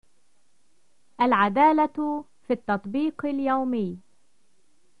العدالة في التطبيق اليومي.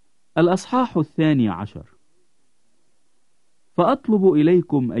 الأصحاح 12. فأطلب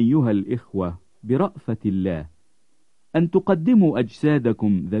إليكم أيها الإخوة برأفة الله أن تقدموا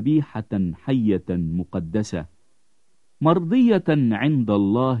أجسادكم ذبيحة حية مقدسة مرضية عند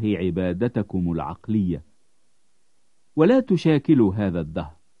الله عبادتكم العقلية، ولا تشاكلوا هذا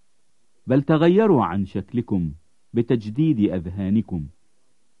الدهر، بل تغيروا عن شكلكم بتجديد أذهانكم،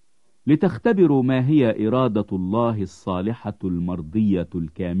 لتختبروا ما هي إرادة الله الصالحة المرضية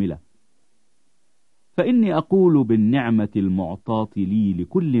الكاملة. فإني أقول بالنعمة المعطاة لي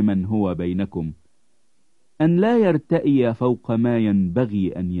لكل من هو بينكم أن لا يرتئي فوق ما ينبغي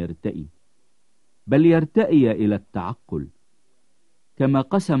أن يرتئي، بل يرتئي إلى التعقل، كما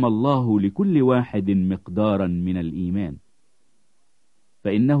قسم الله لكل واحد مقدارا من الإيمان.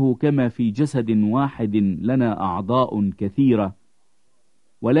 فإنه كما في جسد واحد لنا أعضاء كثيرة،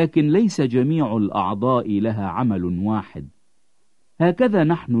 ولكن ليس جميع الأعضاء لها عمل واحد، هكذا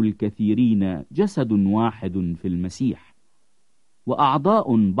نحن الكثيرين جسد واحد في المسيح،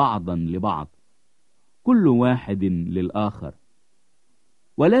 وأعضاء بعضا لبعض، كل واحد للآخر،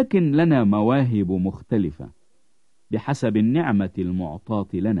 ولكن لنا مواهب مختلفة بحسب النعمة المعطاة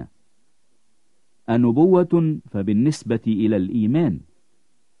لنا. أنبوة فبالنسبة إلى الإيمان،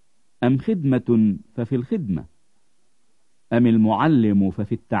 أم خدمة ففي الخدمة، أم المعلم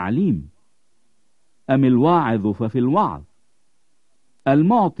ففي التعليم، أم الواعظ ففي الوعظ،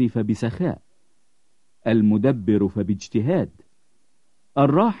 المعطي فبسخاء، المدبر فباجتهاد،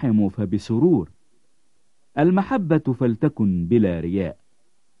 الراحم فبسرور، المحبة فلتكن بلا رياء.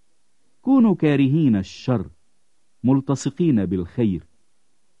 كونوا كارهين الشر ملتصقين بالخير،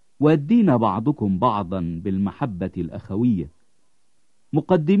 وادين بعضكم بعضا بالمحبة الأخوية،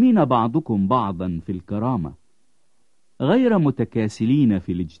 مقدمين بعضكم بعضا في الكرامة، غير متكاسلين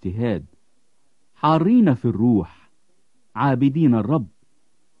في الاجتهاد، حارين في الروح، عابدين الرب،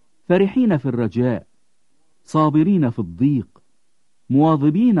 فرحين في الرجاء، صابرين في الضيق،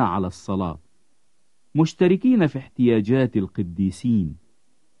 مواظبين على الصلاة، مشتركين في احتياجات القديسين،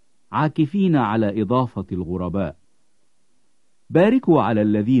 عاكفين على إضافة الغرباء. باركوا على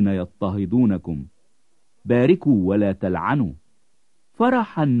الذين يضطهدونكم، باركوا ولا تلعنوا،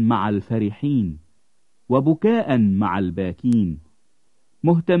 فرحا مع الفرحين، وبكاء مع الباكين،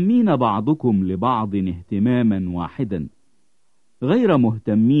 مهتمين بعضكم لبعض اهتماما واحدا، غير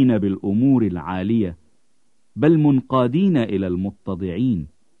مهتمين بالأمور العالية، بل منقادين إلى المتضعين.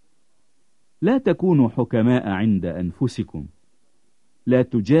 لا تكونوا حكماء عند أنفسكم، لا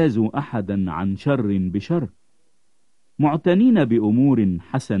تجازوا أحدا عن شر بشر، معتنين بأمور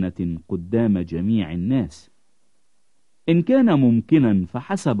حسنة قدام جميع الناس. إن كان ممكنا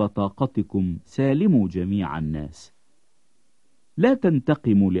فحسب طاقتكم سالموا جميع الناس. لا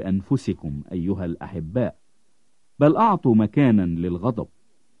تنتقموا لأنفسكم أيها الأحباء، بل أعطوا مكانا للغضب،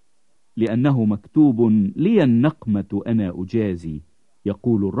 لأنه مكتوب لي النقمة أنا أجازي،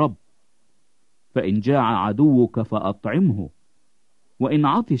 يقول الرب. فإن جاع عدوك فأطعمه، وإن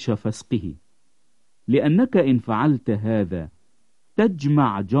عطش فاسقه، لأنك إن فعلت هذا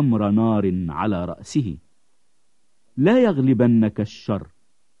تجمع جمر نار على رأسه. لا يغلبنك الشر،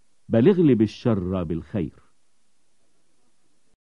 بل اغلب الشر بالخير.